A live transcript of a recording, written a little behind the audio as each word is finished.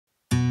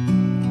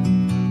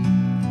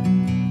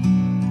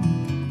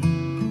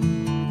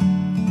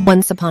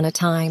Once upon a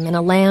time, in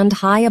a land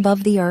high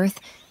above the earth,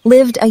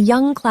 lived a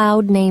young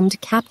cloud named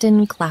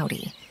Captain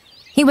Cloudy.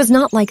 He was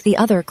not like the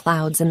other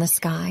clouds in the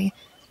sky.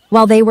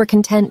 While they were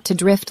content to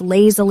drift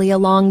lazily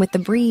along with the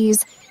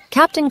breeze,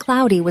 Captain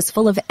Cloudy was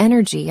full of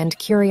energy and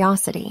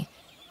curiosity.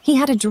 He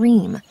had a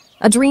dream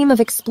of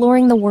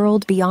exploring the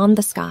world beyond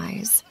the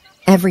skies.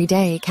 Every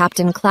day,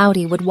 Captain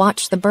Cloudy would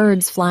watch the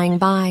birds flying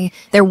by,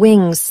 their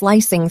wings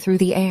slicing through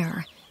the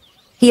air.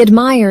 He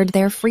admired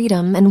their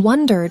freedom and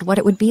wondered what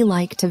it would be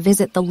like to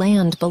visit the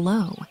land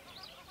below.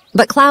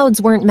 But clouds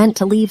weren't meant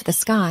to leave the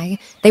sky.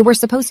 They were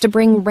supposed to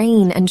bring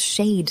rain and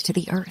shade to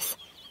the earth.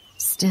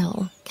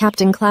 Still,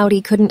 Captain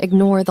Cloudy couldn't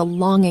ignore the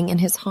longing in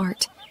his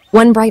heart.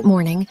 One bright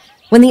morning,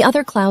 when the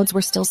other clouds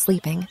were still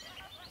sleeping,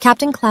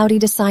 Captain Cloudy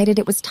decided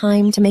it was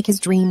time to make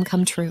his dream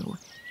come true.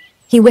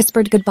 He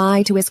whispered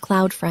goodbye to his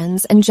cloud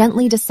friends and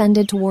gently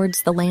descended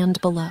towards the land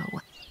below.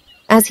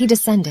 As he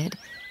descended,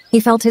 he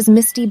felt his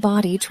misty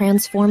body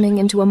transforming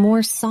into a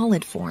more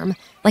solid form,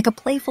 like a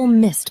playful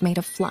mist made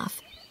of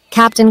fluff.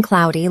 Captain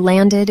Cloudy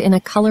landed in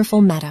a colorful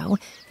meadow,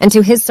 and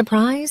to his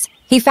surprise,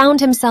 he found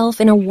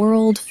himself in a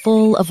world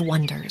full of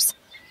wonders.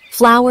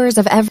 Flowers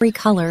of every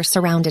color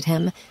surrounded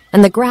him,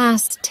 and the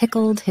grass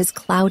tickled his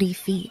cloudy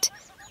feet.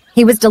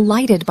 He was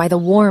delighted by the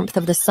warmth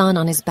of the sun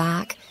on his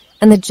back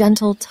and the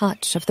gentle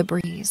touch of the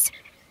breeze.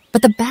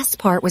 But the best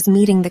part was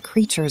meeting the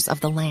creatures of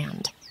the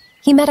land.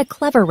 He met a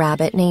clever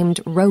rabbit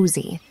named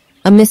Rosie,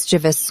 a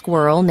mischievous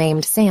squirrel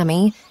named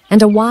Sammy,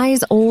 and a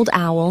wise old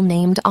owl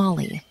named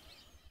Ollie.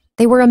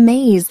 They were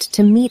amazed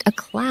to meet a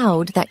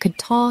cloud that could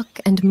talk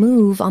and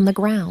move on the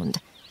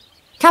ground.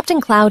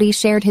 Captain Cloudy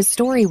shared his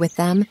story with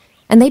them,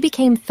 and they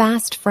became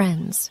fast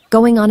friends,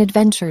 going on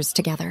adventures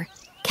together.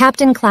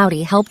 Captain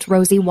Cloudy helped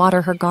Rosie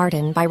water her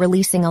garden by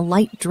releasing a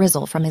light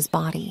drizzle from his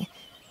body.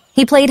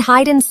 He played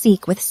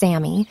hide-and-seek with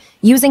Sammy,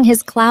 using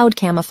his cloud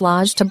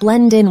camouflage to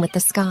blend in with the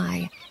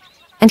sky.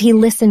 And he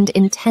listened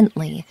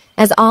intently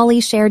as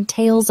Ollie shared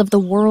tales of the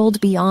world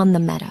beyond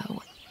the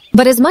meadow.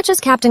 But as much as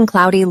Captain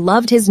Cloudy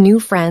loved his new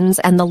friends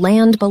and the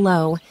land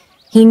below,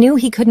 he knew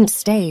he couldn't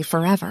stay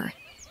forever.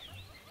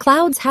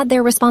 Clouds had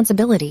their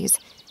responsibilities,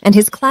 and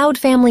his cloud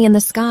family in the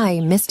sky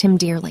missed him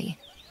dearly.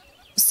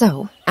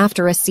 So,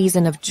 after a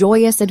season of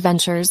joyous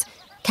adventures,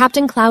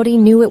 Captain Cloudy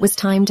knew it was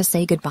time to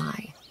say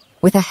goodbye.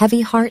 With a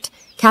heavy heart,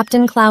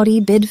 Captain Cloudy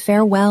bid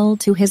farewell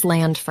to his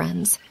land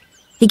friends.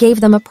 He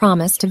gave them a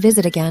promise to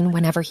visit again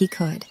whenever he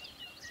could.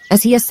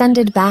 As he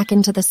ascended back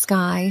into the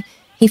sky,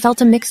 he felt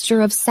a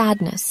mixture of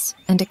sadness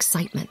and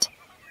excitement.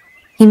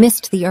 He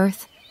missed the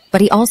earth,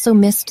 but he also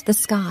missed the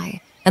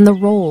sky and the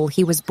role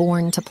he was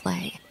born to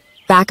play.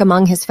 Back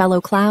among his fellow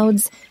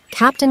clouds,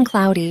 Captain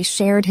Cloudy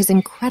shared his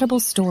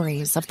incredible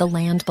stories of the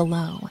land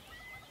below.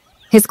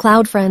 His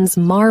cloud friends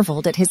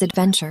marveled at his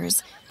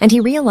adventures, and he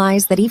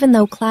realized that even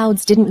though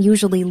clouds didn't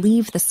usually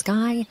leave the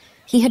sky,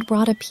 he had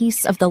brought a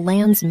piece of the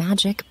land's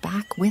magic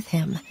back with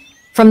him.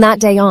 From that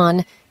day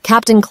on,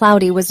 Captain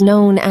Cloudy was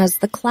known as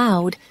the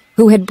Cloud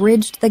who had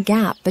bridged the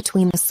gap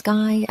between the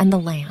sky and the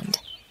land.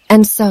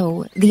 And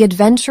so, the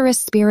adventurous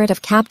spirit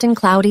of Captain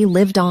Cloudy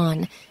lived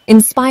on,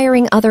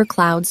 inspiring other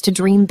clouds to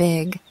dream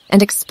big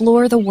and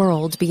explore the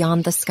world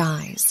beyond the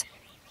skies.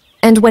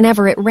 And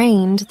whenever it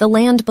rained, the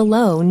land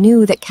below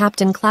knew that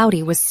Captain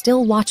Cloudy was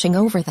still watching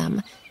over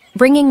them,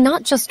 bringing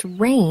not just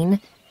rain,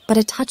 but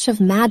a touch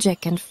of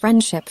magic and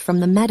friendship from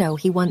the meadow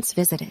he once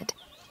visited.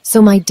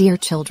 So, my dear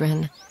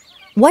children,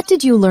 what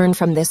did you learn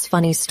from this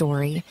funny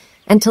story?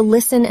 And to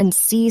listen and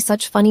see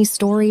such funny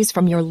stories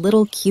from your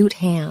little cute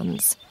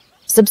hands.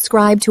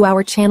 Subscribe to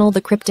our channel,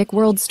 the Cryptic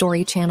World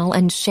Story channel,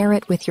 and share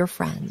it with your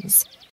friends.